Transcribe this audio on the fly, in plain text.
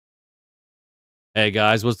Hey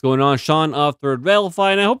guys, what's going on? Sean of Third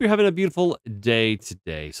Railify, and I hope you're having a beautiful day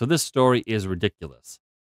today. So this story is ridiculous,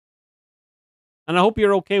 and I hope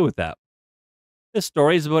you're okay with that. This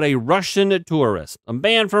story is about a Russian tourist, a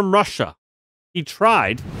man from Russia. He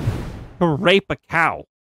tried to rape a cow,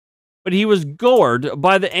 but he was gored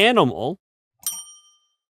by the animal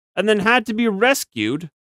and then had to be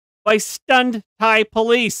rescued by stunned Thai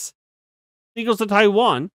police. He goes to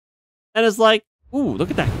Taiwan and is like, "Ooh,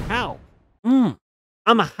 look at that cow.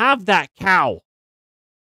 I'ma have that cow."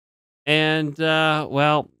 And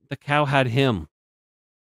well, the cow had him.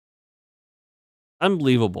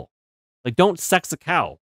 Unbelievable. Like, don't sex a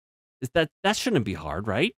cow. Is that shouldn't be hard,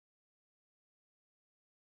 right?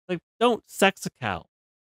 Like, don't sex a cow.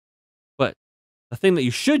 But the thing that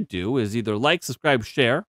you should do is either like, subscribe,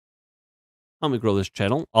 share. Help me grow this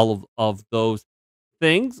channel. All of those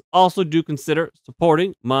things. Also, do consider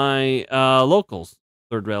supporting my locals,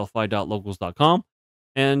 thirdrailify.locals.com.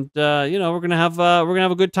 And we're gonna have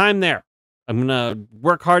a good time there. I'm gonna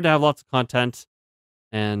work hard to have lots of content,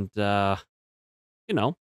 and it'll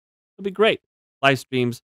be great. Live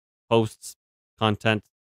streams, posts, content,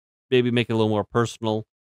 maybe make it a little more personal.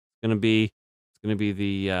 It's gonna be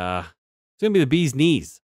the bee's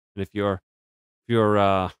knees. And if you're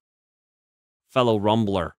a fellow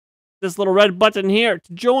rumbler, this little red button here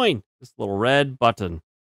to join. This little red button,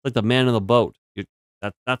 like the man in the boat.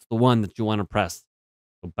 That's the one that you want to press.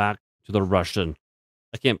 Go back to the Russian.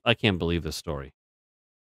 I can't believe this story.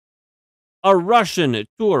 A Russian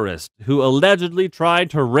tourist who allegedly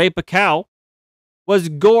tried to rape a cow was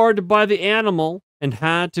gored by the animal and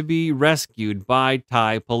had to be rescued by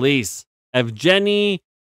Thai police. Evgeny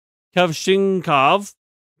Kovshinkov,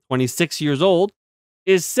 26 years old,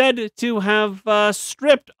 is said to have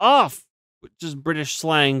stripped off, which is British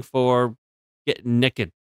slang for getting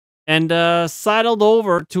naked, and sidled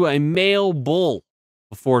over to a male bull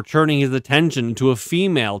before turning his attention to a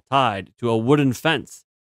female tied to a wooden fence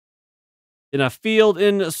in a field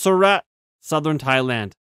in Surat, southern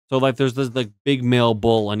Thailand. So like there's this like big male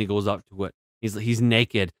bull and he goes up to it. He's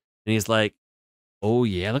naked and he's like, "Oh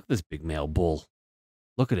yeah, look at this big male bull.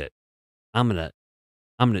 Look at it. I'm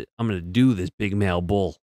gonna do this big male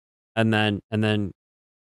bull." And then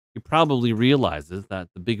he probably realizes that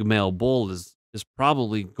the big male bull is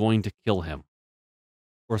probably going to kill him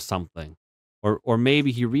or something. Or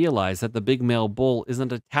maybe he realized that the big male bull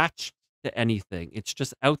isn't attached to anything. It's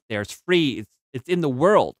just out there. It's free. It's in the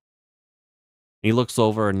world. And he looks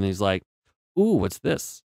over and he's like, "Ooh, what's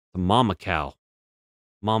this? The mama cow.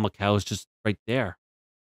 Mama cow is just right there.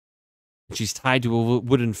 And she's tied to a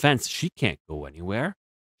wooden fence. She can't go anywhere.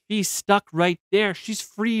 She's stuck right there. She's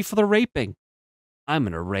free for the raping. I'm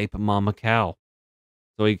gonna rape mama cow."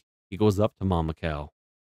 So he goes up to mama cow,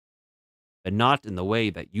 but not in the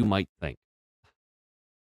way that you might think.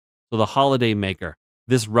 So the holiday maker,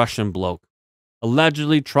 this Russian bloke,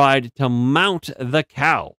 allegedly tried to mount the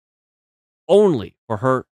cow, only for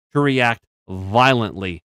her to react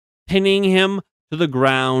violently, pinning him to the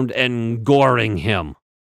ground and goring him.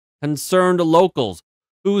 Concerned locals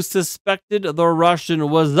who suspected the Russian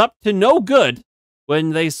was up to no good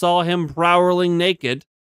when they saw him prowling naked.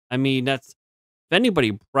 I mean, if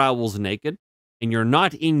anybody prowls naked and you're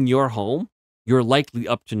not in your home, you're likely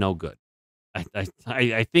up to no good.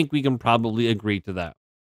 I think we can probably agree to that.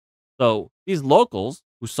 So these locals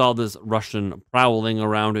who saw this Russian prowling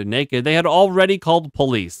around naked, they had already called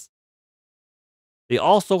police. They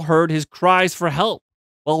also heard his cries for help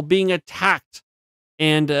while being attacked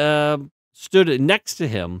and stood next to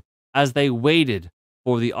him as they waited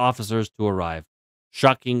for the officers to arrive.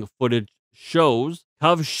 Shocking footage shows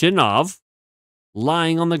Kovshinov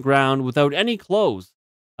lying on the ground without any clothes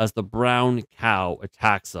as the brown cow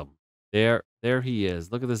attacks him. There he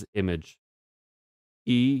is. Look at this image.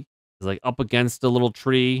 He is like up against a little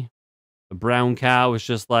tree. The brown cow is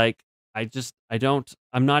just like,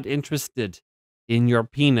 I'm not interested in your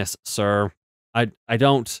penis, sir. I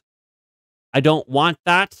don't want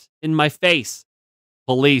that in my face.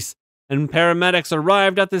 Police and paramedics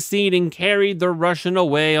arrived at the scene and carried the Russian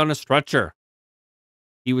away on a stretcher.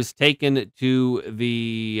 He was taken to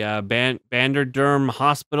the Banderderm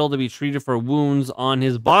hospital to be treated for wounds on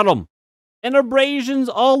his bottom and abrasions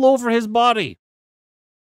all over his body.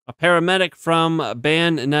 A paramedic from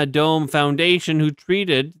Ban Nadom Foundation who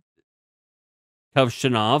treated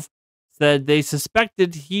Kovshinov said they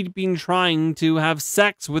suspected he'd been trying to have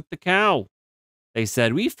sex with the cow. They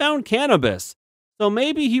said, "We found cannabis, so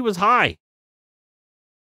maybe he was high."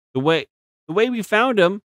 The way we found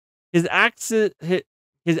him, his actions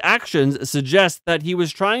suggest that he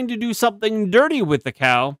was trying to do something dirty with the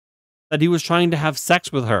cow, that he was trying to have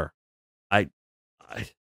sex with her.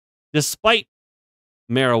 despite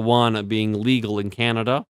marijuana being legal in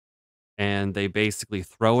Canada, and they basically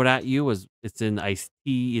throw it at you as it's in iced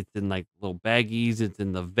tea, it's in like little baggies, it's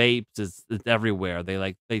in the vapes, it's everywhere.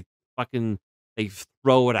 Fucking they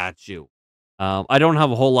throw it at you. I don't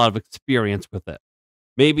have a whole lot of experience with it.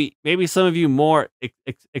 Maybe some of you more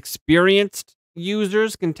experienced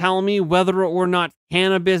users can tell me whether or not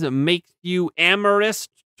cannabis makes you amorous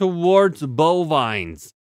towards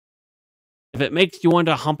bovines. If it makes you want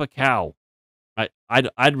to hump a cow,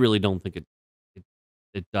 I really don't think it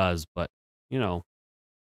it does, but you know.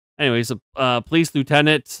 Anyways, a police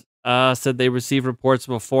lieutenant said they received reports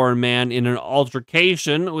of a foreign man in an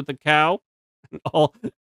altercation with the cow. All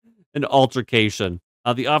an altercation.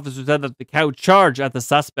 The officer said that the cow charged at the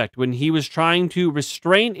suspect when he was trying to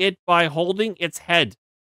restrain it by holding its head,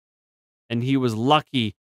 and he was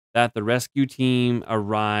lucky that the rescue team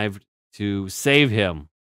arrived to save him.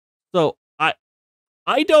 So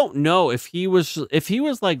I don't know if he was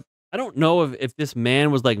like, I don't know if this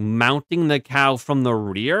man was like mounting the cow from the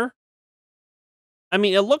rear. I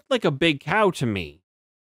mean, it looked like a big cow to me.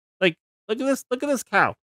 Like, look at this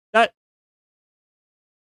cow. That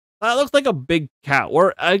looks like a big cow,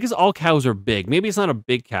 or I guess all cows are big. Maybe it's not a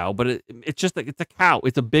big cow, but it's just like it's a cow.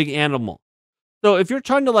 It's a big animal. So if you're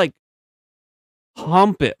trying to like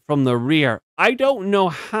hump it from the rear, I don't know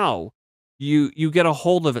how you get a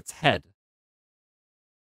hold of its head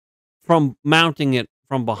from mounting it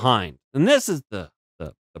from behind. And this is the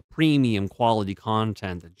premium quality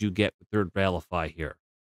content that you get with Third Railify here,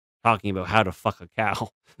 talking about how to fuck a cow.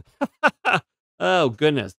 Oh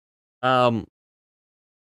goodness.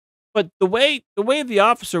 But the way the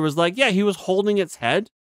officer was like, yeah, he was holding its head,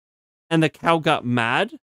 and the cow got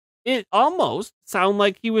mad. It almost sounded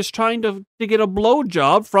like he was trying to get a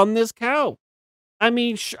blowjob from this cow. I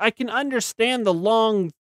mean, I can understand the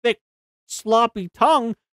long, thick, sloppy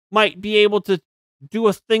tongue might be able to do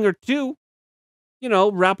a thing or two, you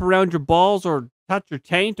know, wrap around your balls or touch your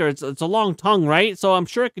taint, or it's a long tongue, right? So I'm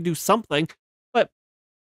sure it could do something. But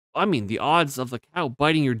I mean, the odds of the cow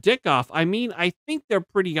biting your dick off, I mean, I think they're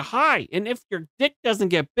pretty high. And if your dick doesn't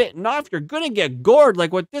get bitten off, you're going to get gored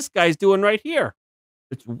like what this guy's doing right here.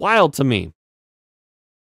 It's wild to me.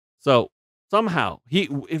 So somehow,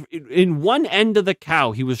 in one end of the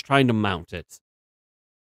cow, he was trying to mount it.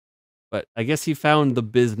 But I guess he found the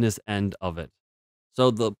business end of it.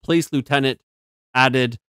 So the police lieutenant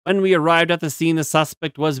added, when we arrived at the scene, the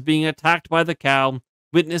suspect was being attacked by the cow.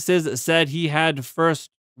 Witnesses said he had first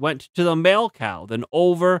went to the male cow, then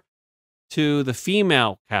over to the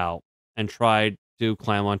female cow and tried to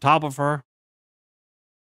climb on top of her.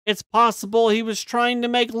 It's possible he was trying to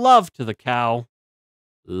make love to the cow.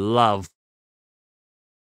 Love.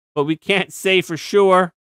 But we can't say for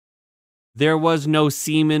sure. There was no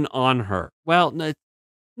semen on her. Well,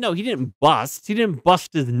 no, he didn't bust. He didn't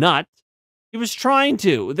bust his nut. He was trying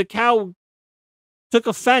to. The cow took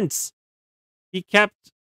offense. He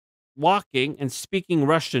kept walking and speaking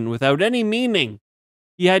Russian without any meaning.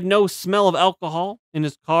 He had no smell of alcohol in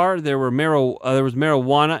his car. There was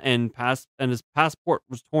marijuana, and his passport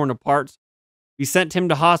was torn apart. We sent him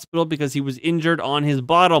to hospital because he was injured on his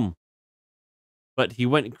bottom. But he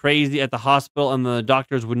went crazy at the hospital, and the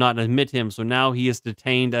doctors would not admit him. So now he is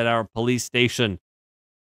detained at our police station.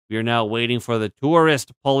 We are now waiting for the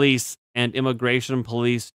tourist police and immigration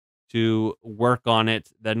police to work on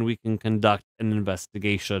it. Then we can conduct an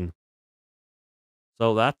investigation.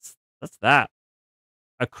 So that's that.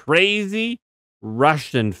 A crazy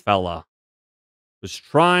Russian fella was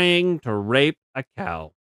trying to rape a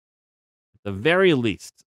cow. At the very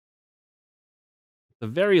least,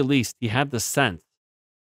 he had the sense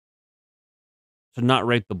to not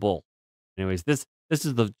rape the bull. Anyways, this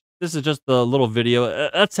is just the little video.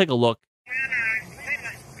 Let's take a look.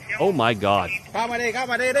 Oh my god. Oh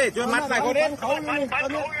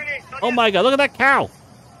my god, look at that cow.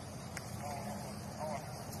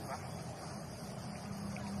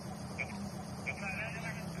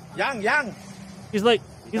 He's like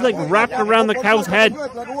wrapped around the cow's head.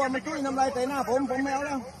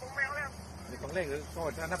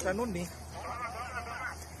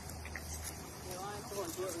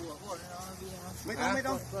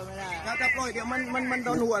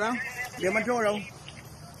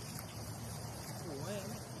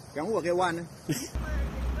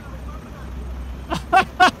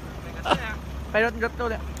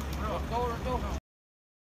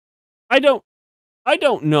 I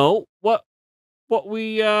don't know what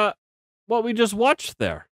we just watched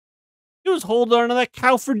there. He was holding on to that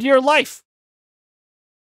cow for dear life.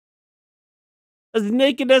 As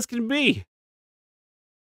naked as can be.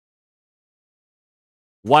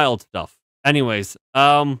 Wild stuff. Anyways,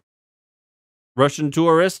 Russian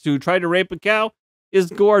tourist who tried to rape a cow is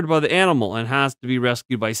gored by the animal and has to be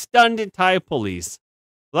rescued by stunned Thai police.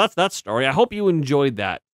 So that's that story. I hope you enjoyed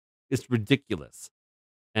that. It's ridiculous.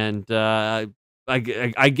 And I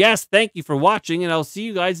guess thank you for watching, and I'll see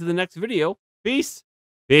you guys in the next video. Peace.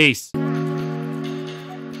 Peace.